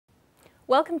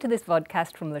Welcome to this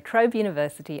vodcast from Trobe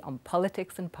University on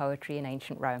politics and poetry in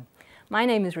ancient Rome. My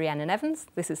name is Rhiannon Evans,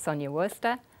 this is Sonya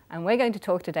Wurster, and we're going to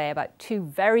talk today about two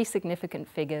very significant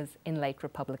figures in late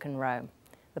Republican Rome,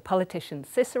 the politician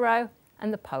Cicero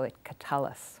and the poet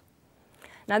Catullus.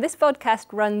 Now this vodcast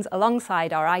runs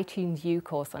alongside our iTunes U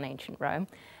course on ancient Rome,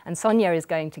 and Sonya is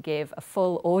going to give a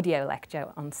full audio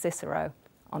lecture on Cicero,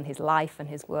 on his life and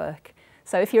his work.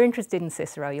 So if you're interested in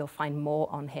Cicero, you'll find more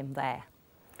on him there.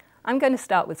 I'm going to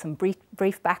start with some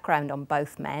brief background on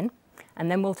both men,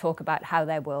 and then we'll talk about how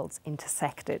their worlds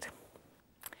intersected.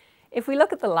 If we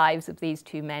look at the lives of these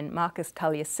two men, Marcus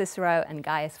Tullius Cicero and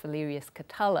Gaius Valerius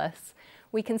Catullus,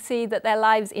 we can see that their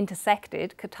lives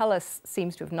intersected. Catullus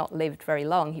seems to have not lived very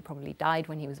long. He probably died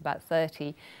when he was about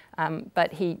 30,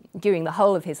 but during the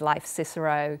whole of his life,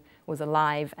 Cicero was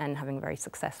alive and having a very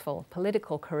successful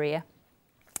political career.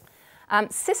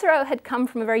 Cicero had come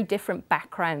from a very different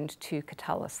background to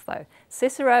Catullus, though.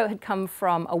 Cicero had come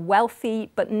from a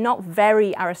wealthy but not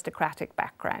very aristocratic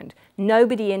background.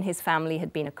 Nobody in his family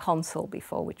had been a consul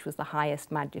before, which was the highest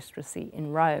magistracy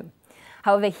in Rome.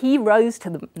 However, he rose to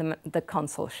the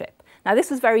consulship. Now,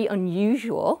 this was very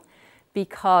unusual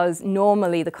because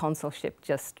normally the consulship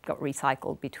just got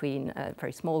recycled between a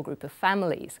very small group of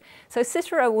families. So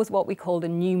Cicero was what we called a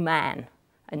new man,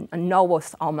 a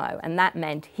novus homo, and that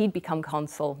meant he'd become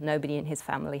consul. Nobody in his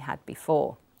family had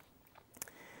before.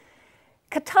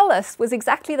 Catullus was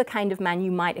exactly the kind of man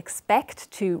you might expect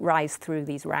to rise through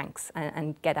these ranks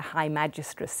and get a high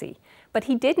magistracy, but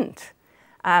he didn't.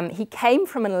 He came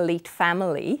from an elite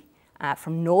family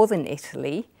from northern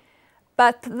Italy,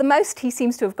 but the most he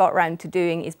seems to have got around to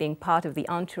doing is being part of the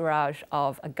entourage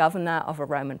of a governor of a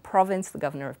Roman province, the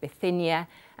governor of Bithynia,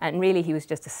 and really he was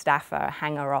just a staffer, a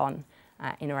hanger-on,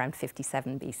 in around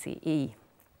 57 BCE.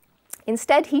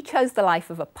 Instead, he chose the life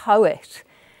of a poet,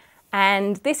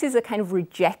 and this is a kind of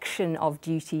rejection of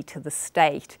duty to the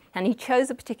state. And he chose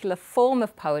a particular form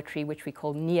of poetry which we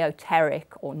call neoteric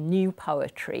or new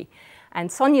poetry.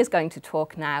 And Sonya's going to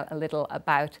talk now a little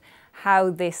about how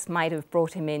this might have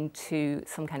brought him into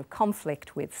some kind of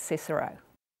conflict with Cicero.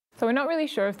 So we're not really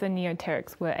sure if the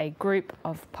neoterics were a group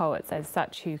of poets as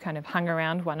such who kind of hung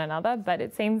around one another, but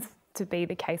it seems to be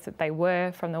the case that they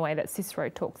were from the way that Cicero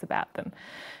talks about them.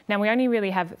 Now we only really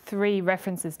have three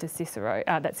references to Cicero,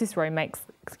 that Cicero makes,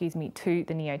 to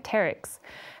the neoterics.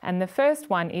 And the first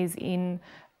one is in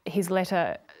his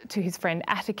letter to his friend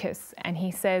Atticus, and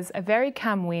he says, "A very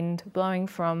calm wind blowing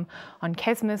from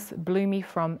Onchesmus blew me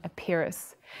from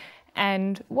Epirus."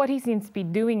 And what he seems to be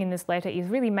doing in this letter is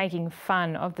really making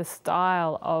fun of the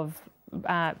style of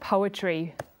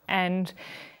poetry. And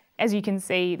as you can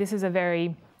see, this is a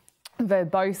very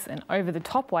verbose and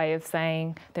over-the-top way of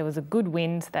saying there was a good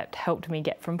wind that helped me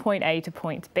get from point A to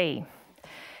point B.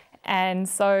 And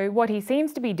so what he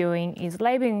seems to be doing is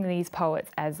labelling these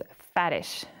poets as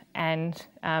faddish, and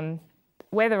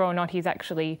whether or not he's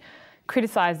actually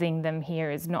criticising them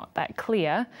here is not that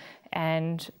clear.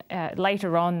 And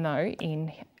later on, though,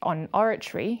 on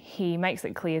oratory, he makes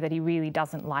it clear that he really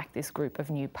doesn't like this group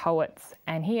of new poets,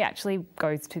 and he actually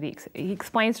goes to he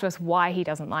explains to us why he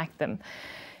doesn't like them.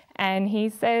 And he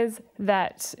says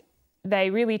that they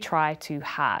really try too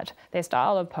hard. Their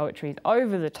style of poetry is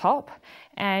over the top,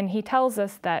 and he tells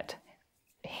us that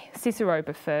Cicero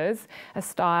prefers a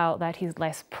style that is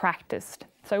less practiced.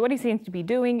 So what he seems to be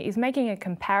doing is making a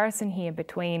comparison here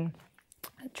between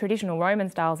traditional Roman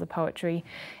styles of poetry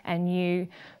and new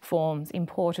forms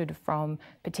imported from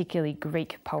particularly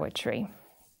Greek poetry.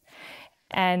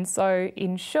 And so,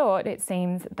 in short, it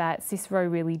seems that Cicero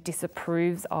really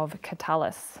disapproves of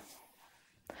Catullus.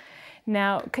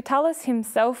 Now, Catullus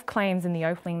himself claims in the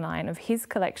opening line of his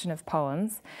collection of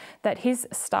poems that his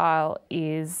style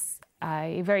is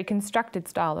a very constructed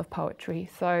style of poetry.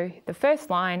 So the first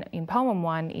line in poem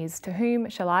 1 is, "To whom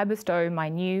shall I bestow my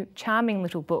new charming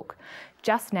little book,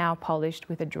 just now polished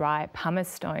with a dry pumice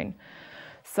stone?"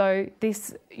 So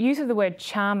this use of the word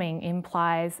charming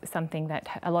implies something that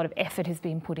a lot of effort has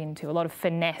been put into, a lot of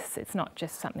finesse. It's not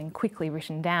just something quickly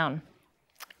written down.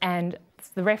 And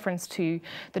the reference to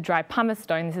the dry pumice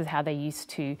stone, this is how they used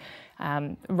to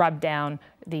rub down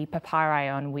the papyri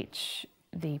on which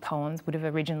the poems would have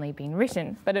originally been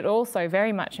written. But it also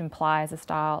very much implies a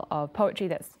style of poetry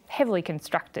that's heavily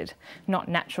constructed, not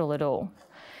natural at all.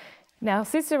 Now,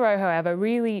 Cicero, however,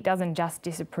 really doesn't just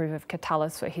disapprove of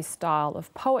Catullus for his style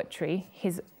of poetry.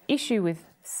 His issue with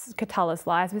Catullus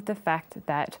lies with the fact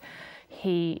that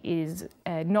he is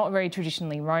not very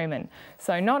traditionally Roman.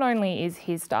 So not only is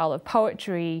his style of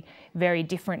poetry very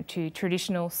different to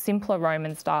traditional, simpler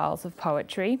Roman styles of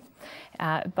poetry,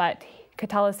 but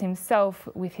Catullus himself,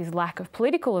 with his lack of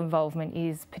political involvement,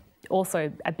 is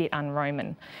also a bit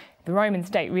un-Roman. The Roman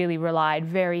state really relied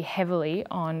very heavily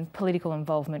on political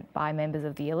involvement by members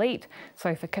of the elite.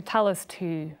 So for Catullus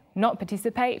to not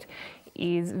participate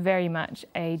is very much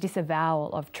a disavowal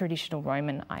of traditional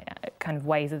Roman kind of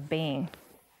ways of being.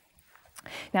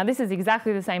 Now, this is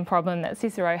exactly the same problem that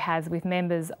Cicero has with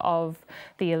members of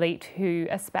the elite who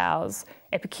espouse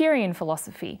Epicurean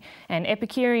philosophy. And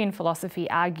Epicurean philosophy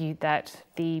argued that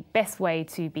the best way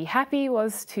to be happy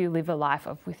was to live a life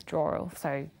of withdrawal,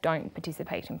 so don't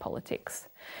participate in politics.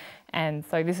 And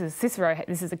so this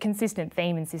is a consistent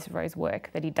theme in Cicero's work,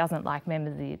 that he doesn't like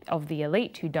members of the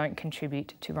elite who don't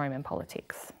contribute to Roman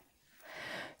politics.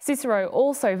 Cicero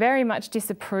also very much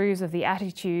disapproves of the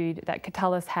attitude that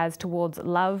Catullus has towards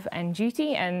love and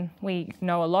duty, and we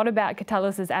know a lot about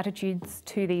Catullus's attitudes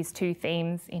to these two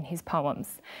themes in his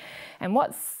poems. And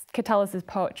what Catullus's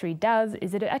poetry does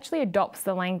is it actually adopts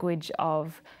the language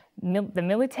of the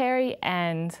military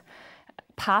and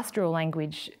pastoral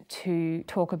language to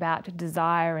talk about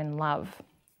desire and love.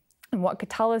 And what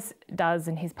Catullus does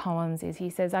in his poems is he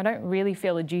says, I don't really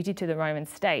feel a duty to the Roman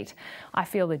state, I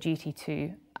feel a duty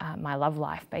to my love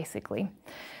life, basically.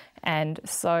 And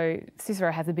so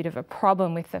Cicero has a bit of a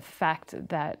problem with the fact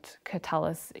that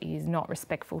Catullus is not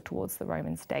respectful towards the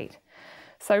Roman state.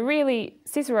 So really,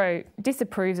 Cicero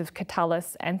disapproves of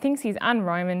Catullus and thinks he's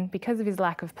un-Roman because of his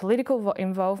lack of political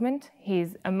involvement,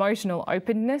 his emotional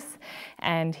openness,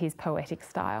 and his poetic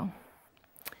style.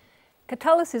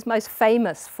 Catullus is most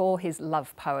famous for his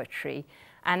love poetry,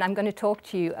 and I'm going to talk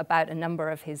to you about a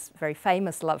number of his very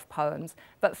famous love poems.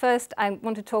 But first, I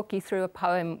want to talk you through a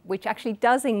poem which actually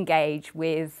does engage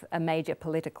with a major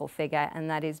political figure,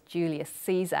 and that is Julius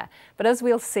Caesar. But as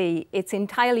we'll see, it's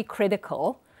entirely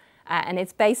critical, and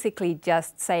it's basically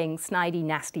just saying snidey,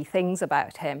 nasty things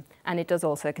about him, and it does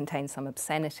also contain some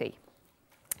obscenity.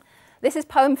 This is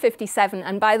poem 57,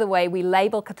 and by the way, we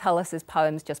label Catullus's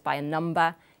poems just by a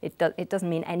number. It doesn't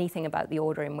mean anything about the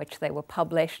order in which they were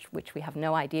published, which we have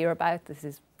no idea about. This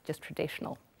is just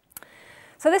traditional.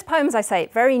 So this poem, as I say,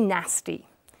 very nasty.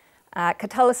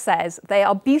 Catullus says, they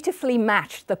are beautifully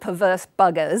matched, the perverse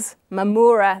buggers,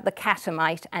 Mamurra, the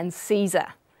catamite, and Caesar.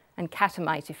 And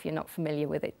catamite, if you're not familiar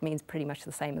with it, means pretty much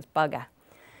the same as bugger.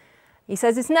 He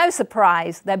says, it's no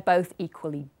surprise they're both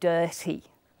equally dirty.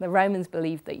 The Romans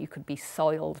believed that you could be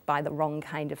soiled by the wrong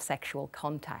kind of sexual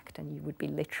contact and you would be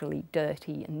literally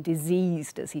dirty and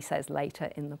diseased, as he says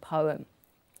later in the poem.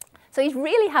 So he's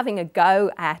really having a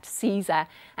go at Caesar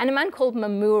and a man called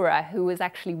Mamurra, who was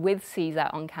actually with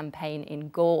Caesar on campaign in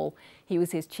Gaul. He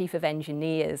was his chief of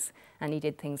engineers and he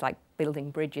did things like building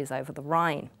bridges over the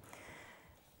Rhine.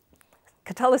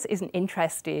 Catullus isn't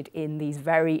interested in these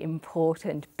very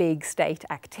important big state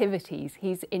activities.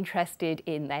 He's interested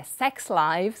in their sex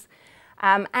lives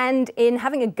and in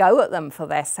having a go at them for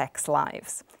their sex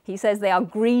lives. He says they are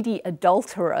greedy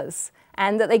adulterers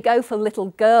and that they go for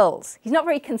little girls. He's not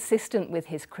very consistent with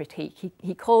his critique.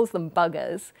 He calls them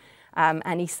buggers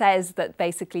and he says that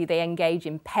basically they engage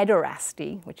in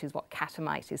pederasty, which is what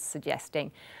catamite is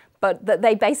suggesting, but that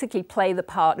they basically play the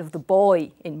part of the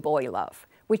boy in boy love,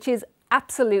 which is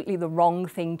absolutely the wrong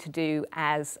thing to do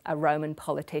as a Roman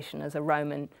politician, as a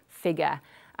Roman figure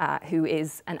who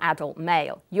is an adult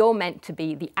male. You're meant to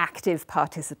be the active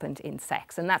participant in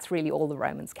sex, and that's really all the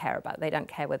Romans care about. They don't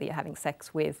care whether you're having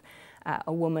sex with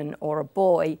a woman or a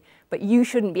boy, but you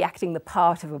shouldn't be acting the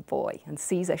part of a boy, and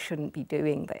Caesar shouldn't be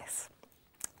doing this.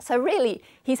 So really,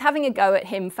 he's having a go at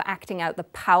him for acting out the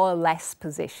powerless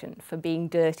position, for being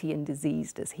dirty and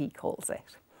diseased, as he calls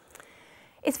it.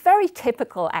 It's very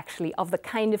typical, actually, of the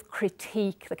kind of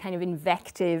critique, the kind of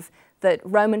invective that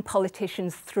Roman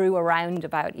politicians threw around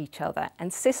about each other.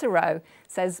 And Cicero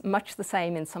says much the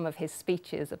same in some of his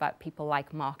speeches about people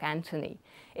like Mark Antony.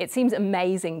 It seems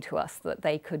amazing to us that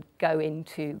they could go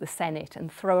into the Senate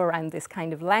and throw around this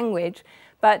kind of language,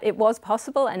 but it was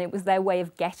possible and it was their way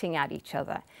of getting at each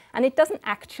other. And it doesn't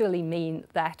actually mean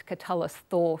that Catullus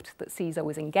thought that Caesar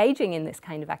was engaging in this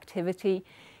kind of activity.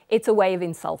 It's a way of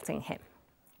insulting him.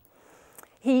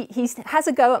 He has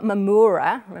a go at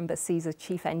Mamurra, remember Caesar's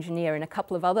chief engineer, in a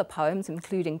couple of other poems,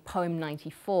 including poem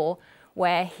 94,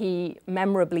 where he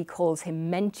memorably calls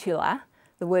him mentula.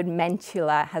 The word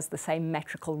mentula has the same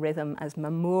metrical rhythm as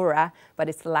Mamurra, but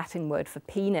it's the Latin word for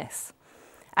penis.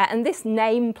 And this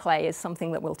name play is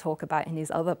something that we'll talk about in his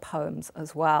other poems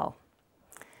as well.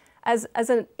 As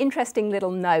an interesting little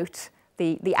note,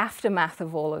 the aftermath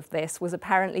of all of this was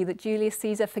apparently that Julius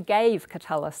Caesar forgave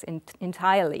Catullus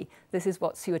entirely. This is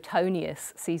what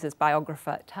Suetonius, Caesar's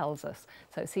biographer, tells us.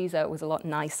 So Caesar was a lot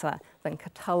nicer than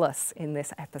Catullus in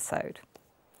this episode.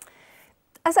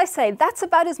 as I say, that's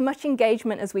about as much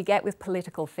engagement as we get with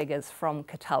political figures from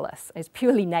Catullus. It's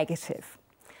purely negative.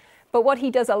 But what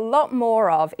he does a lot more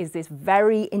of is this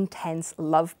very intense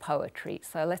love poetry.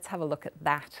 So let's have a look at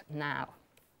that now.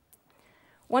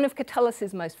 One of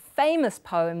Catullus's most famous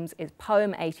poems is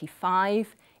poem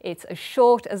 85. It's as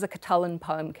short as a Catullan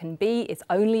poem can be. It's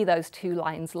only those 2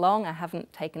 lines long. I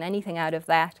haven't taken anything out of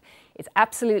that. It's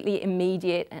absolutely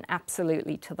immediate and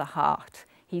absolutely to the heart.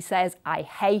 He says, I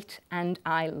hate and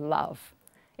I love.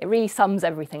 It really sums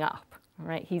everything up.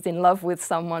 Right? He's in love with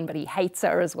someone, but he hates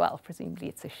her as well. Presumably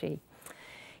it's a she.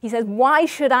 He says, why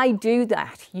should I do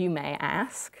that, you may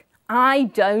ask? I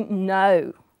don't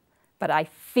know, but I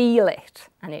feel it,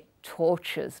 and it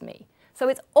tortures me. So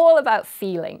it's all about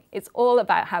feeling. It's all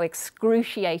about how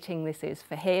excruciating this is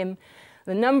for him.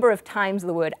 The number of times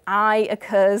the word I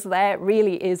occurs there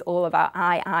really is all about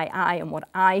I, and what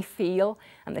I feel,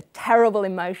 and the terrible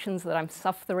emotions that I'm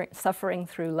suffering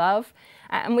through love.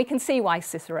 And we can see why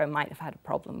Cicero might have had a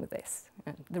problem with this.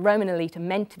 The Roman elite are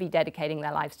meant to be dedicating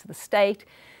their lives to the state.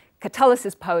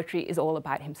 Catullus's poetry is all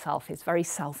about himself. It's very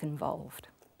self-involved.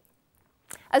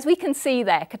 As we can see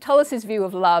there, Catullus's view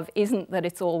of love isn't that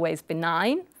it's always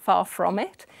benign, far from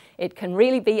it. It can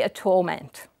really be a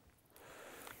torment.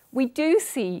 We do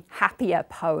see happier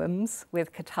poems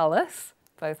with Catullus,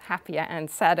 both happier and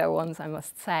sadder ones, I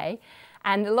must say.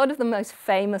 And a lot of the most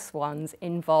famous ones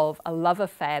involve a love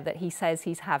affair that he says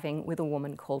he's having with a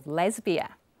woman called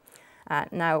Lesbia.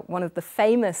 Now, one of the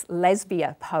famous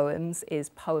Lesbia poems is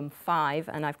poem 5,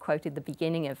 and I've quoted the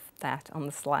beginning of that on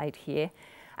the slide here.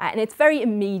 And it's very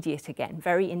immediate again,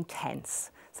 very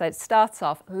intense. So it starts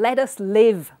off, let us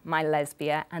live, my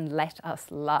Lesbia, and let us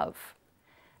love.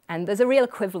 And there's a real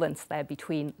equivalence there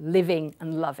between living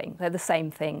and loving. They're the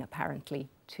same thing, apparently,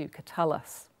 to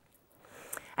Catullus.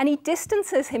 And he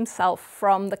distances himself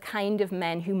from the kind of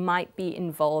men who might be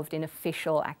involved in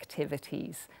official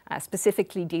activities,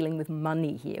 specifically dealing with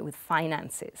money here, with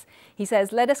finances. He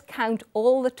says, let us count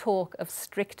all the talk of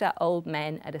stricter old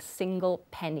men at a single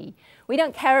penny. We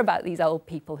don't care about these old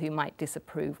people who might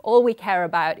disapprove. All we care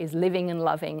about is living and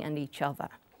loving and each other.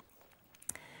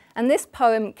 And this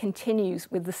poem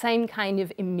continues with the same kind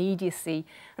of immediacy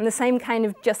and the same kind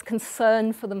of just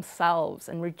concern for themselves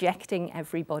and rejecting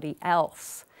everybody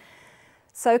else.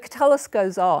 So Catullus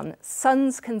goes on,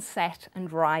 suns can set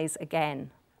and rise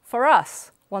again. For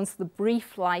us, once the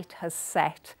brief light has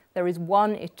set, there is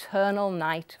one eternal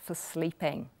night for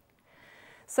sleeping.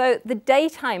 So the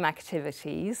daytime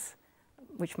activities,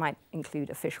 which might include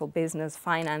official business,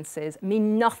 finances,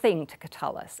 mean nothing to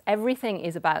Catullus. Everything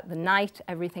is about the night,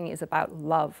 everything is about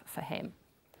love for him.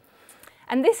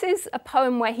 And this is a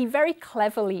poem where he very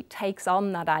cleverly takes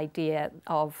on that idea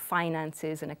of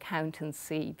finances and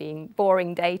accountancy being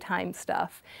boring daytime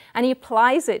stuff, and he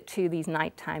applies it to these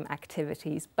nighttime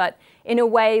activities, but in a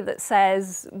way that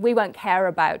says, we won't care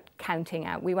about counting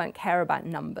out, we won't care about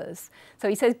numbers. So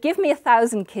he says, give me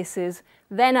 1,000 kisses,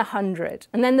 then 100,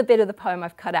 and then the bit of the poem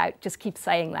I've cut out just keeps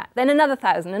saying that. Then another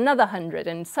 1,000, another 100,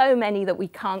 and so many that we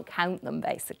can't count them,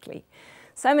 basically.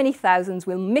 So many thousands,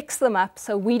 we'll mix them up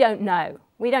so we don't know.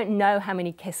 We don't know how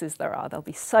many kisses there are. There'll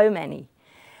be so many.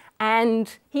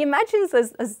 And he imagines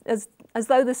as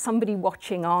though there's somebody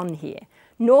watching on here.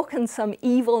 Nor can some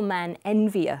evil man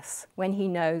envy us when he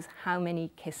knows how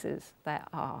many kisses there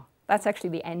are. That's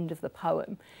actually the end of the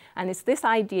poem. And it's this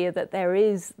idea that there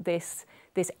is this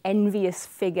envious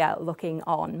figure looking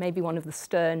on, maybe one of the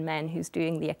stern men who's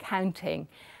doing the accounting.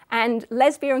 And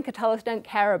Lesbia and Catullus don't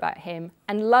care about him,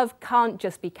 and love can't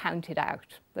just be counted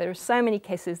out. There are so many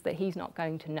kisses that he's not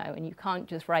going to know, and you can't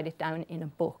just write it down in a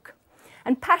book.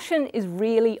 And passion is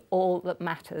really all that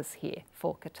matters here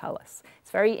for Catullus.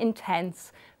 It's very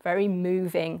intense, very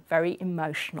moving, very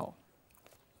emotional.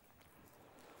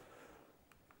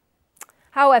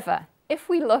 However, if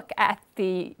we look at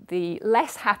the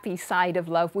less happy side of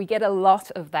love, we get a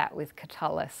lot of that with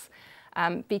Catullus.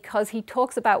 Because he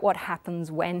talks about what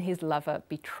happens when his lover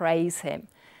betrays him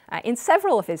in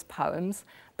several of his poems,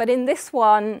 but in this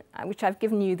one, which I've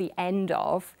given you the end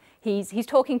of, he's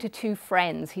talking to two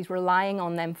friends. He's relying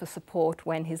on them for support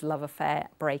when his love affair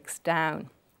breaks down.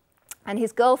 And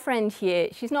his girlfriend here,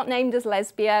 she's not named as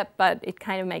Lesbia, but it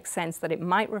kind of makes sense that it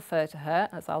might refer to her,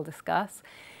 as I'll discuss.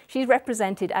 She's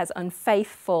represented as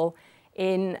unfaithful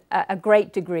in a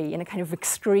great degree, in a kind of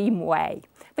extreme way.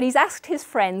 But he's asked his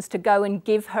friends to go and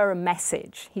give her a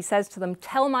message. He says to them,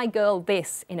 tell my girl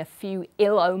this in a few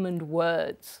ill-omened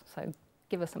words. So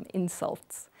give her some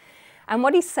insults. And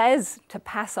what he says to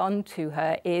pass on to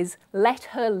her is, let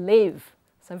her live.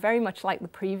 So very much like the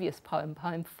previous poem,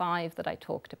 poem 5 that I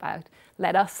talked about,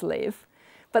 let us live.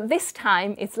 But this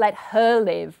time it's let her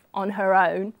live on her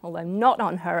own, although not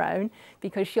on her own,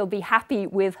 because she'll be happy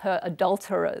with her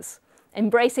adulterers,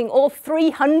 embracing all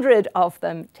 300 of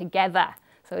them together.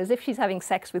 So as if she's having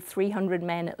sex with 300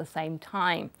 men at the same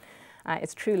time.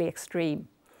 It's truly extreme.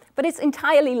 But it's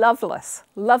entirely loveless,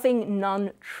 loving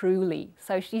none truly.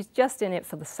 So she's just in it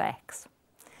for the sex.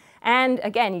 And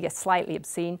again, you get slightly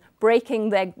obscene, breaking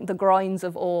the groins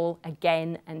of all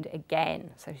again and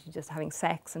again. So she's just having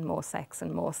sex and more sex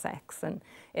and more sex. And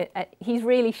he's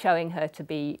really showing her to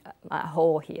be a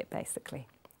whore here, basically.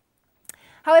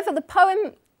 However, the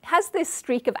poem has this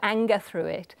streak of anger through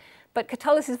it, but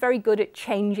Catullus is very good at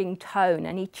changing tone,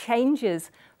 and he changes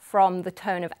from the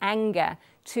tone of anger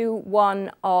to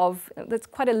one of, that's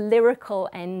quite a lyrical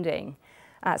ending.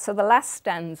 So the last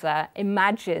stanza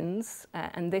imagines,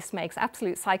 and this makes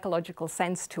absolute psychological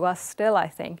sense to us still, I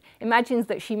think, imagines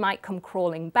that she might come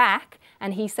crawling back,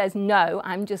 and he says, no,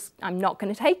 I'm not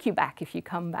going to take you back if you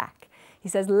come back. He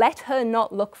says, let her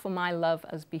not look for my love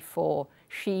as before,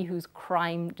 she whose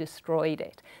crime destroyed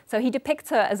it. So he depicts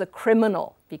her as a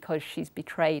criminal because she's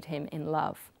betrayed him in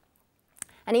love.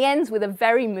 And he ends with a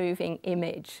very moving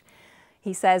image.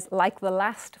 He says, like the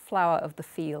last flower of the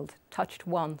field, touched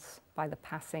once by the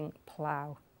passing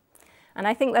plough. And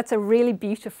I think that's a really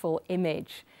beautiful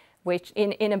image, which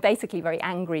in a basically very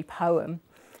angry poem,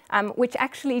 which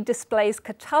actually displays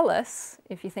Catullus,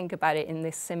 if you think about it in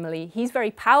this simile. He's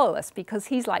very powerless because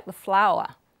he's like the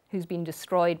flower who's been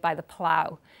destroyed by the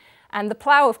plough. And the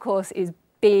plough, of course, is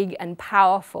big and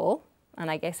powerful, and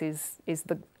I guess is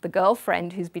the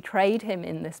girlfriend who's betrayed him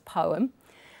in this poem.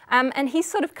 And he's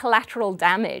sort of collateral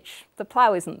damage. The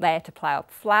plough isn't there to plough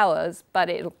up flowers, but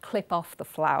it'll clip off the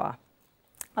flower.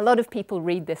 A lot of people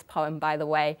read this poem, by the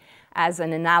way, as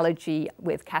an analogy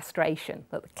with castration,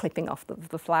 that the clipping off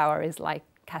the flower is like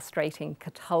castrating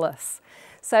Catullus.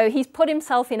 So he's put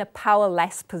himself in a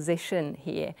powerless position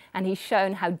here, and he's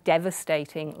shown how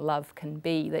devastating love can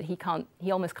be, that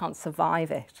he almost can't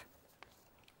survive it.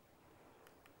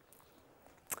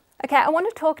 Okay, I want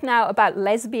to talk now about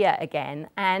Lesbia again,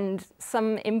 and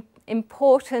some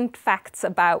important facts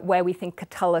about where we think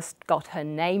Catullus got her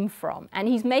name from. And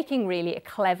he's making really a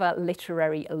clever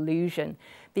literary allusion,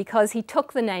 because he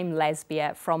took the name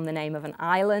Lesbia from the name of an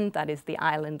island, that is the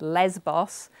island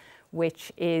Lesbos,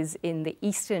 which is in the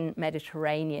eastern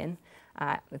Mediterranean,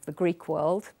 with the Greek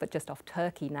world, but just off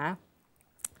Turkey now.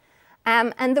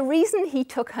 And the reason he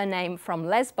took her name from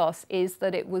Lesbos is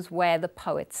that it was where the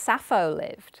poet Sappho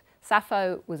lived.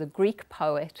 Sappho was a Greek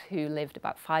poet who lived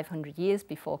about 500 years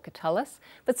before Catullus,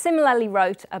 but similarly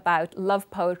wrote about love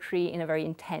poetry in a very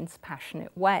intense,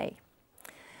 passionate way.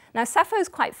 Now, Sappho is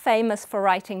quite famous for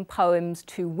writing poems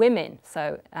to women,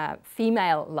 so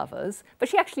female lovers, but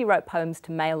she actually wrote poems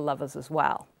to male lovers as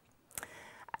well.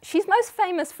 She's most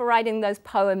famous for writing those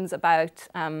poems about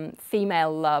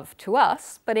female love to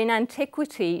us, but in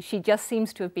antiquity, she just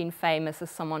seems to have been famous as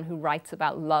someone who writes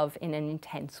about love in an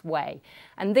intense way.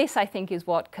 And this, I think, is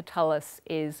what Catullus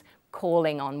is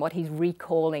calling on, what he's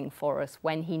recalling for us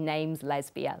when he names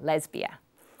Lesbia, Lesbia.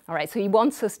 All right, so he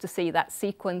wants us to see that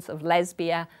sequence of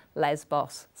Lesbia,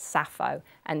 Lesbos, Sappho,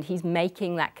 and he's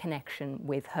making that connection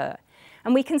with her.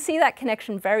 And we can see that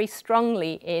connection very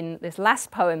strongly in this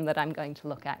last poem that I'm going to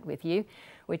look at with you,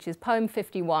 which is poem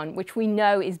 51, which we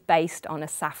know is based on a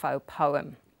Sappho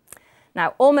poem.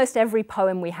 Now, almost every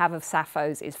poem we have of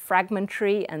Sappho's is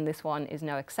fragmentary, and this one is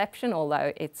no exception,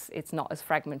 although it's not as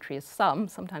fragmentary as some.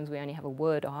 Sometimes we only have a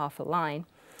word or half a line.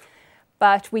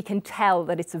 But we can tell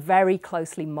that it's very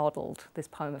closely modelled, this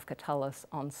poem of Catullus,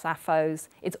 on Sappho's.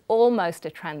 It's almost a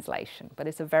translation, but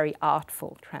it's a very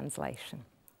artful translation.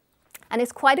 And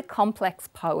it's quite a complex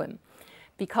poem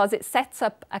because it sets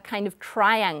up a kind of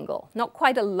triangle, not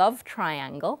quite a love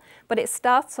triangle, but it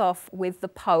starts off with the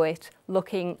poet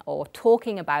looking or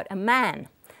talking about a man.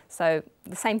 So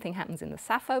the same thing happens in the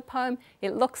Sappho poem.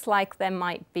 It looks like there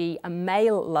might be a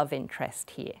male love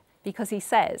interest here, because he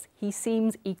says, he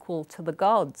seems equal to the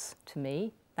gods to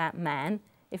me, that man,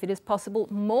 if it is possible,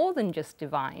 more than just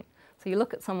divine. So you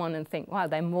look at someone and think, wow,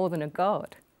 they're more than a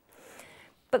god.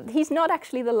 But he's not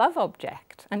actually the love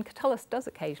object, and Catullus does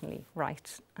occasionally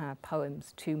write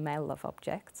poems to male love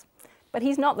objects, but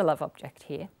he's not the love object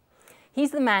here.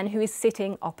 He's the man who is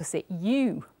sitting opposite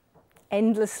you,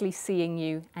 endlessly seeing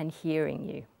you and hearing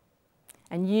you.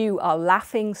 And you are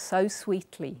laughing so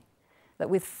sweetly that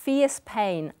with fierce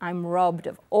pain I'm robbed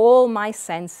of all my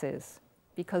senses,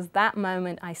 because that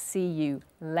moment I see you,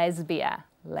 Lesbia.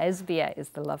 Lesbia is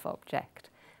the love object,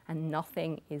 and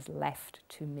nothing is left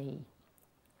to me.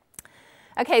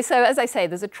 Okay, so as I say,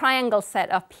 there's a triangle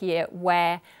set up here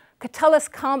where Catullus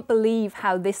can't believe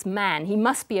how this man, he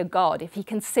must be a god if he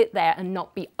can sit there and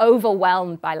not be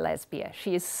overwhelmed by Lesbia.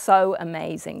 She is so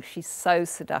amazing. She's so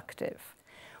seductive.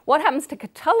 What happens to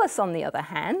Catullus, on the other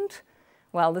hand?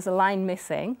 Well, there's a line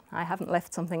missing. I haven't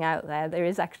left something out there. There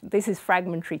is actually, this is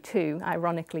fragmentary too.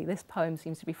 Ironically, this poem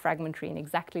seems to be fragmentary in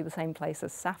exactly the same place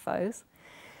as Sappho's.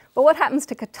 But what happens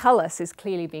to Catullus is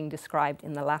clearly being described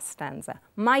in the last stanza.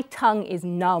 My tongue is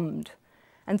numbed,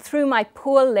 and through my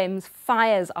poor limbs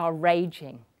fires are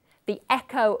raging. The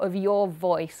echo of your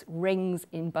voice rings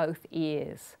in both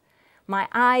ears. My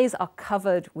eyes are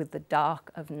covered with the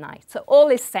dark of night. So all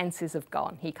his senses have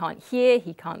gone. He can't hear,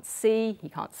 he can't see, he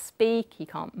can't speak, he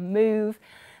can't move.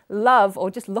 Love, or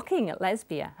just looking at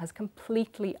Lesbia, has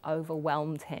completely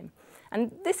overwhelmed him.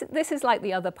 And this is like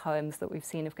the other poems that we've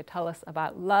seen of Catullus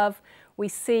about love. We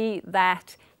see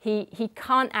that he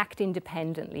can't act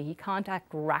independently, he can't act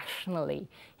rationally,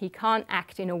 he can't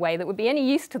act in a way that would be any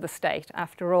use to the state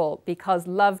after all, because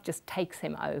love just takes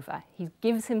him over. He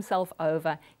gives himself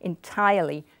over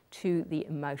entirely to the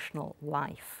emotional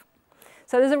life.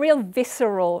 So there's a real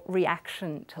visceral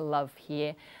reaction to love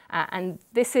here, and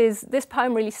this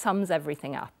poem really sums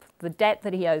everything up. The debt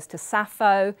that he owes to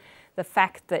Sappho, the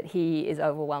fact that he is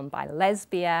overwhelmed by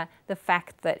Lesbia, the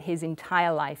fact that his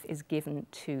entire life is given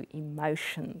to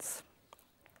emotions.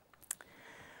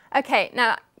 Okay,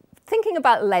 now thinking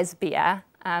about Lesbia,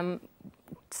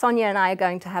 Sonya and I are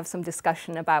going to have some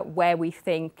discussion about where we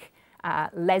think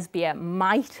Lesbia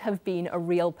might have been a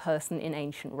real person in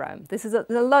ancient Rome. There's a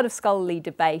lot of scholarly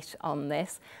debate on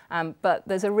this, but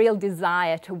there's a real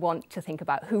desire to want to think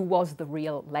about who was the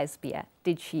real Lesbia.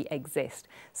 Did she exist?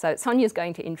 So Sonya's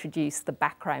going to introduce the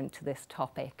background to this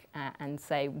topic and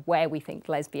say where we think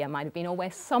Lesbia might have been, or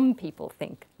where some people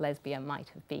think Lesbia might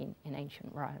have been in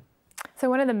ancient Rome. So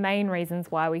one of the main reasons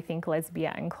why we think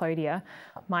Lesbia and Clodia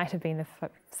might have been the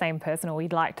same person, or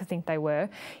we'd like to think they were,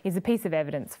 is a piece of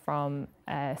evidence from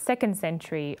a 2nd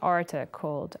century orator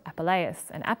called Apuleius.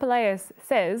 And Apuleius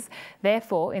says,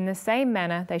 therefore, in the same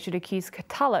manner, they should accuse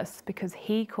Catullus because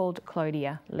he called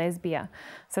Clodia Lesbia.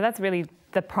 So that's really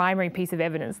the primary piece of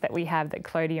evidence that we have that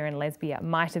Clodia and Lesbia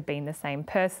might have been the same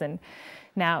person.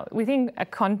 Now, within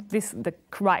the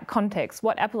right context,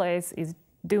 what Apuleius is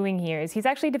doing here is he's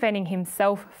actually defending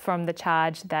himself from the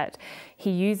charge that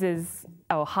he uses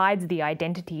or hides the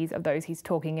identities of those he's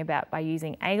talking about by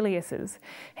using aliases.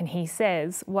 And he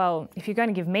says, well, if you're going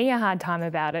to give me a hard time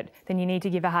about it, then you need to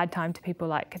give a hard time to people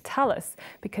like Catullus,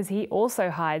 because he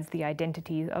also hides the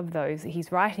identities of those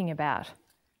he's writing about.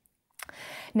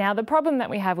 Now, the problem that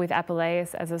we have with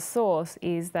Apuleius as a source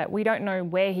is that we don't know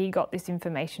where he got this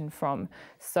information from.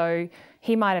 So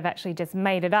he might have actually just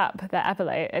made it up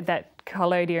that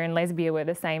Clodia and Lesbia were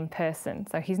the same person.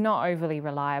 So he's not overly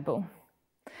reliable.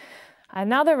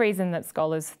 Another reason that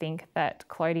scholars think that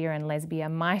Clodia and Lesbia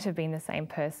might have been the same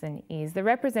person is the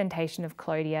representation of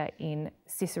Clodia in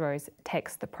Cicero's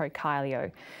text, the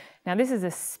Procailio. Now, this is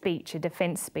a speech, a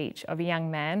defence speech of a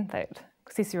young man that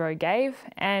Cicero gave,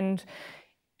 and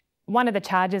one of the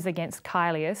charges against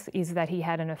Caelius is that he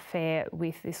had an affair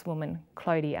with this woman,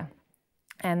 Clodia.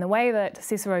 And the way that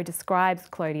Cicero describes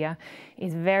Clodia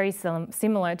is very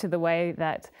similar to the way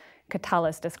that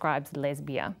Catullus describes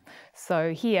Lesbia.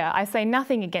 So here, I say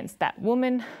nothing against that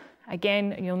woman.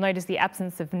 Again, you'll notice the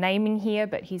absence of naming here,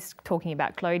 but he's talking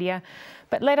about Clodia.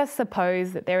 But let us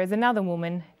suppose that there is another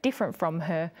woman different from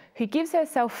her who gives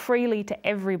herself freely to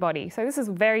everybody. So this is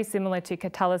very similar to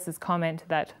Catullus's comment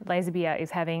that Lesbia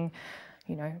is having,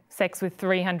 sex with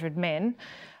 300 men.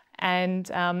 And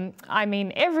I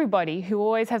mean everybody who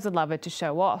always has a lover to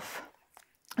show off.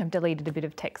 I've deleted a bit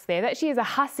of text there. That she is a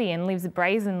hussy and lives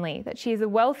brazenly. That she is a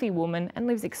wealthy woman and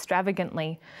lives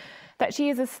extravagantly. That she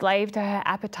is a slave to her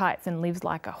appetites and lives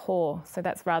like a whore. So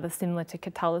that's rather similar to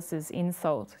Catullus's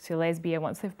insult to Lesbia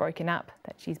once they've broken up,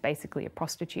 that she's basically a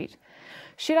prostitute.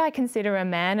 Should I consider a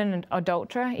man an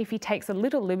adulterer if he takes a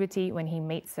little liberty when he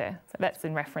meets her? So that's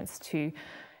in reference to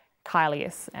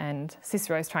Caelius, and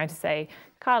Cicero's trying to say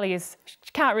Caelius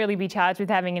can't really be charged with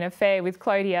having an affair with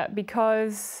Clodia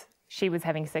because she was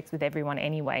having sex with everyone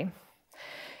anyway.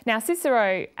 Now,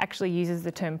 Cicero actually uses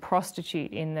the term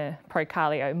prostitute in the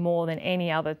Procailio more than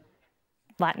any other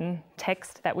Latin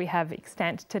text that we have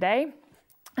extant today.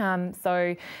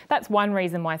 So that's one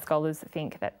reason why scholars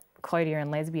think that Clodia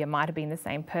and Lesbia might have been the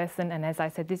same person. And as I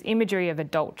said, this imagery of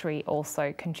adultery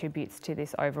also contributes to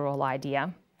this overall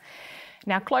idea.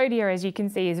 Now, Clodia, as you can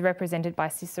see, is represented by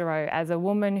Cicero as a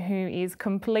woman who is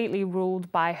completely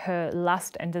ruled by her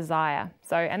lust and desire.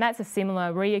 And that's a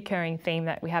similar reoccurring theme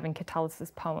that we have in Catullus's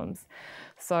poems.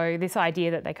 So this idea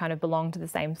that they kind of belong to the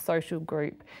same social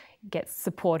group gets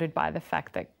supported by the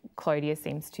fact that Clodia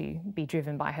seems to be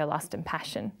driven by her lust and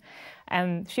passion.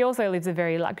 And she also lives a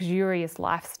very luxurious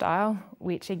lifestyle,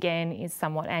 which again is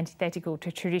somewhat antithetical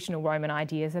to traditional Roman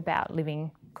ideas about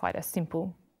living quite a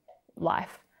simple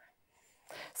life.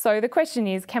 So the question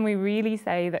is, can we really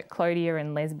say that Clodia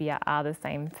and Lesbia are the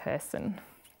same person?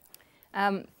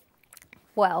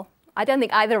 Well, I don't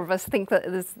think either of us think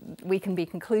that we can be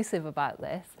conclusive about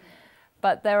this,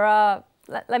 but there are,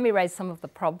 let me raise some of the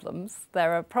problems.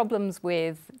 There are problems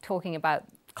with talking about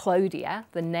Clodia,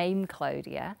 the name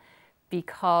Clodia,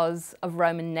 because of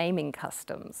Roman naming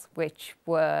customs, which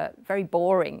were very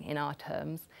boring in our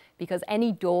terms, because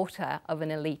any daughter of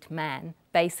an elite man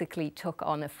basically took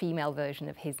on a female version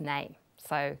of his name.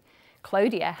 So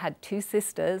Clodia had two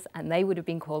sisters, and they would have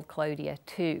been called Clodia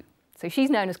too. So she's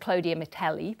known as Clodia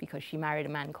Metelli because she married a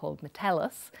man called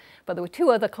Metellus, but there were two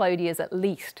other Clodias at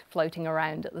least floating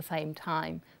around at the same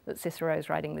time that Cicero is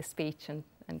writing this speech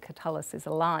and Catullus is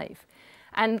alive.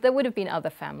 And there would have been other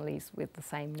families with the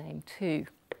same name too.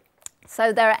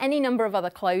 So there are any number of other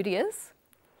Clodias.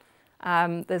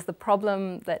 There's the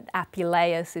problem that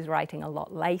Apuleius is writing a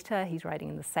lot later. He's writing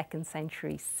in the 2nd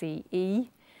century CE.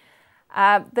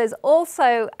 There's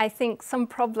also, I think, some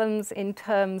problems in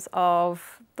terms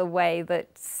of the way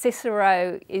that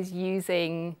Cicero is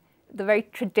using the very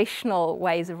traditional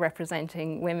ways of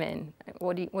representing women.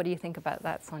 What do you think about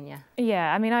that, Sonya?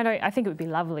 Yeah, I mean, I think it would be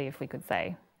lovely if we could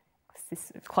say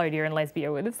Clodia and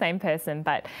Lesbia were the same person,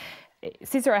 but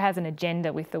Cicero has an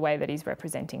agenda with the way that he's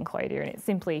representing Clodia, and it's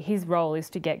simply his role is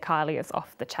to get Caelius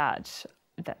off the charge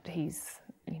that he's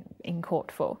in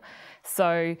court for.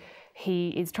 So he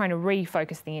is trying to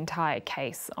refocus the entire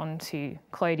case onto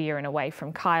Clodia and away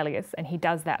from Caelius, and he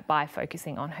does that by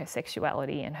focusing on her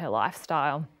sexuality and her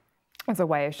lifestyle as a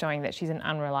way of showing that she's an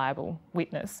unreliable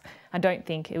witness. I don't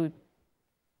think it would.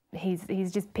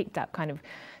 He's just picked up kind of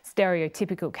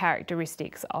stereotypical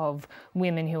characteristics of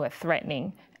women who are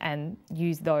threatening and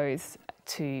used those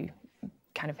to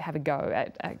kind of have a go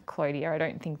at Clodia. I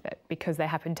don't think that because they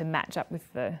happen to match up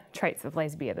with the traits of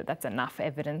Lesbia that's enough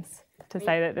evidence to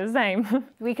say that they're the same.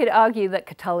 We could argue that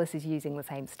Catullus is using the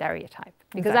same stereotype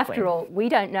because after all, we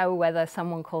don't know whether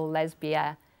someone called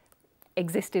Lesbia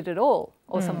existed at all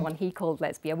or someone he called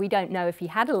Lesbia. We don't know if he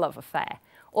had a love affair.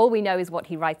 All we know is what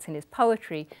he writes in his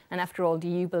poetry, and after all, do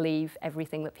you believe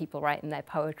everything that people write in their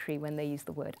poetry when they use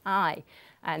the word I?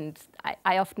 And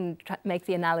I often make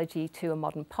the analogy to a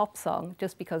modern pop song.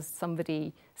 Just because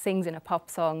somebody sings in a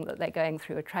pop song that they're going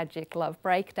through a tragic love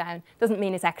breakdown doesn't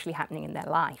mean it's actually happening in their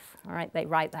life, all right? They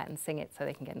write that and sing it so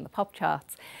they can get in the pop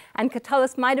charts. And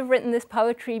Catullus might have written this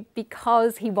poetry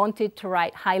because he wanted to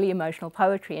write highly emotional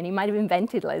poetry, and he might have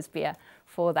invented Lesbia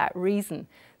for that reason.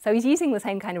 So he's using the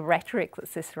same kind of rhetoric that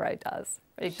Cicero does,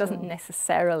 but it doesn't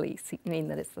necessarily mean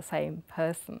that it's the same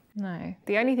person. No.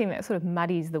 The only thing that sort of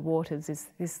muddies the waters is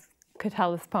this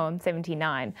Catullus poem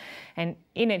 79, and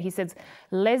in it he says,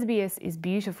 Lesbius is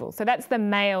beautiful. So that's the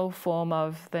male form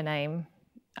of the name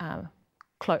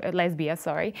Lesbia,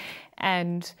 sorry.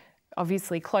 And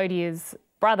obviously Clodia's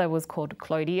brother was called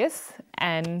Clodius,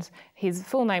 and his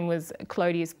full name was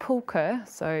Clodius Pulcher,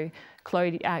 so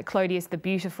Clodius the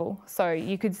Beautiful. So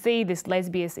you could see this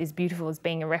Lesbius is beautiful as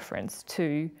being a reference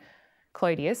to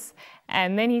Clodius.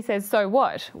 And then he says, so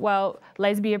what? Well,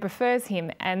 Lesbia prefers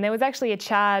him. And there was actually a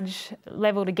charge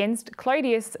levelled against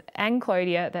Clodius and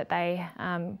Clodia that they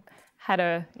had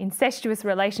an incestuous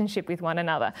relationship with one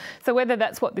another. So whether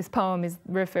that's what this poem is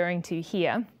referring to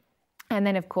here. And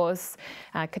then, of course,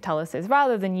 Catullus says,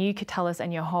 rather than you, Catullus,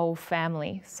 and your whole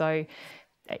family. So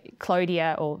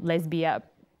Clodia, or Lesbia,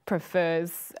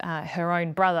 prefers her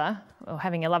own brother, or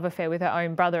having a love affair with her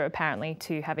own brother, apparently,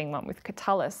 to having one with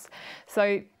Catullus.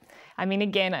 So, I mean,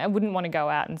 again, I wouldn't want to go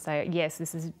out and say, yes,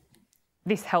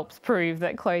 this helps prove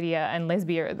that Clodia and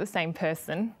Lesbia are the same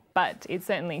person, but it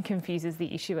certainly confuses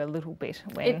the issue a little bit.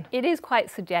 It is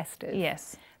quite suggestive.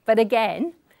 Yes. But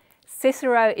again,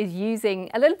 Cicero is using,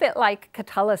 a little bit like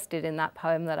Catullus did in that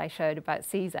poem that I showed about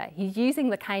Caesar, he's using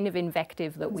the kind of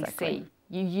invective that we see.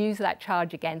 You use that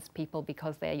charge against people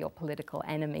because they're your political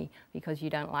enemy, because you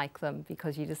don't like them,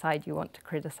 because you decide you want to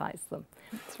criticise them.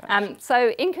 That's right. So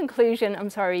in conclusion, I'm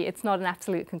sorry, it's not an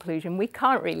absolute conclusion. We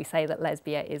can't really say that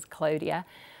Lesbia is Clodia.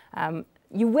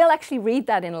 You will actually read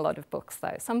that in a lot of books,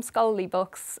 though. Some scholarly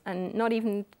books, and not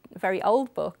even very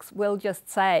old books, will just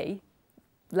say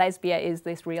Lesbia is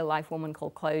this real-life woman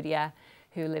called Clodia.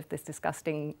 who lived this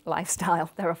disgusting lifestyle.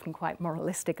 They're often quite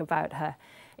moralistic about her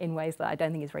in ways that I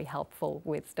don't think is very helpful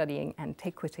with studying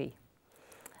antiquity.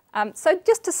 So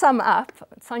just to sum up,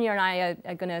 Sonya and I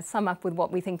are going to sum up with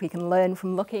what we think we can learn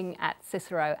from looking at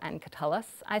Cicero and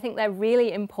Catullus. I think they're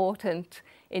really important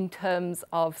in terms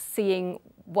of seeing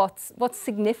what's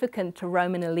significant to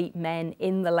Roman elite men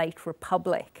in the late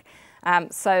Republic.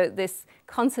 So this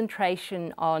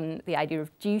concentration on the idea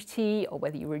of duty, or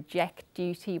whether you reject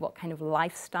duty, what kind of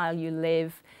lifestyle you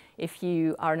live. If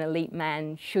you are an elite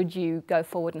man, should you go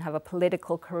forward and have a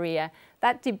political career?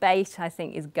 That debate, I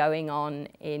think, is going on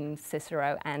in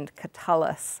Cicero and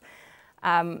Catullus.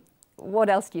 What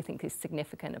else do you think is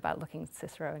significant about looking at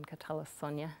Cicero and Catullus,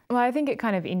 Sonya? Well, I think it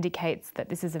kind of indicates that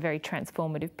this is a very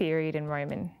transformative period in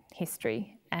Roman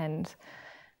history, and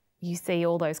you see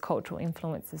all those cultural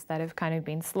influences that have kind of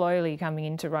been slowly coming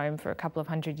into Rome for a couple of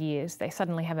hundred years. They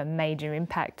suddenly have a major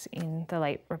impact in the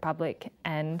late Republic,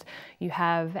 and you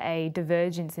have a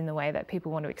divergence in the way that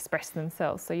people want to express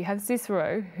themselves. So you have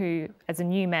Cicero, who as a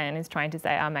new man is trying to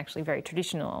say, I'm actually very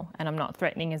traditional and I'm not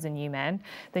threatening as a new man.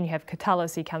 Then you have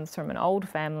Catullus, who comes from an old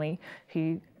family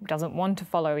who doesn't want to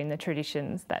follow in the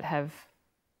traditions that have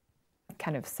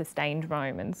kind of sustained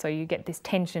Rome, and so you get this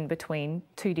tension between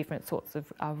two different sorts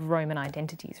of Roman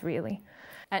identities, really.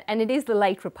 And it is the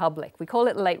late Republic. We call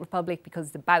it the late Republic because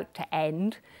it's about to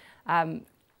end.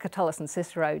 Catullus and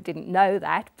Cicero didn't know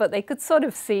that, but they could sort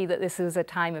of see that this was a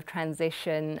time of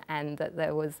transition and that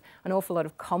there was an awful lot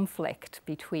of conflict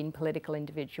between political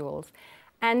individuals.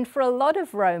 And for a lot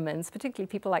of Romans, particularly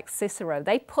people like Cicero,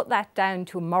 they put that down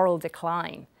to a moral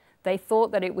decline. They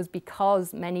thought that it was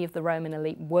because many of the Roman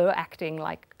elite were acting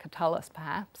like Catullus,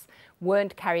 perhaps,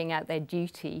 weren't carrying out their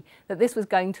duty, that this was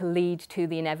going to lead to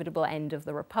the inevitable end of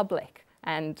the Republic.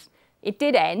 And it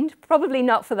did end, probably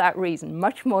not for that reason,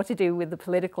 much more to do with the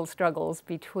political struggles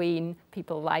between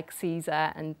people like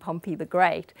Caesar and Pompey the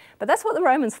Great. But that's what the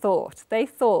Romans thought. They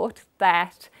thought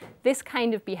that this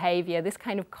kind of behavior, this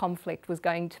kind of conflict was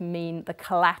going to mean the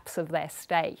collapse of their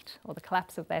state, or the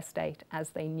collapse of their state as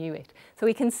they knew it. So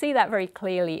we can see that very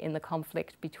clearly in the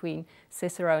conflict between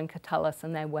Cicero and Catullus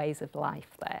and their ways of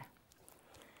life there.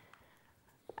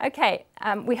 Okay,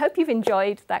 we hope you've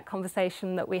enjoyed that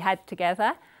conversation that we had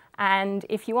together. And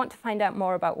if you want to find out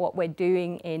more about what we're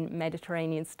doing in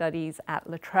Mediterranean studies at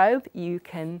La Trobe, you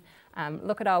can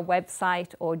look at our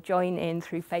website or join in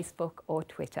through Facebook or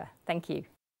Twitter. Thank you.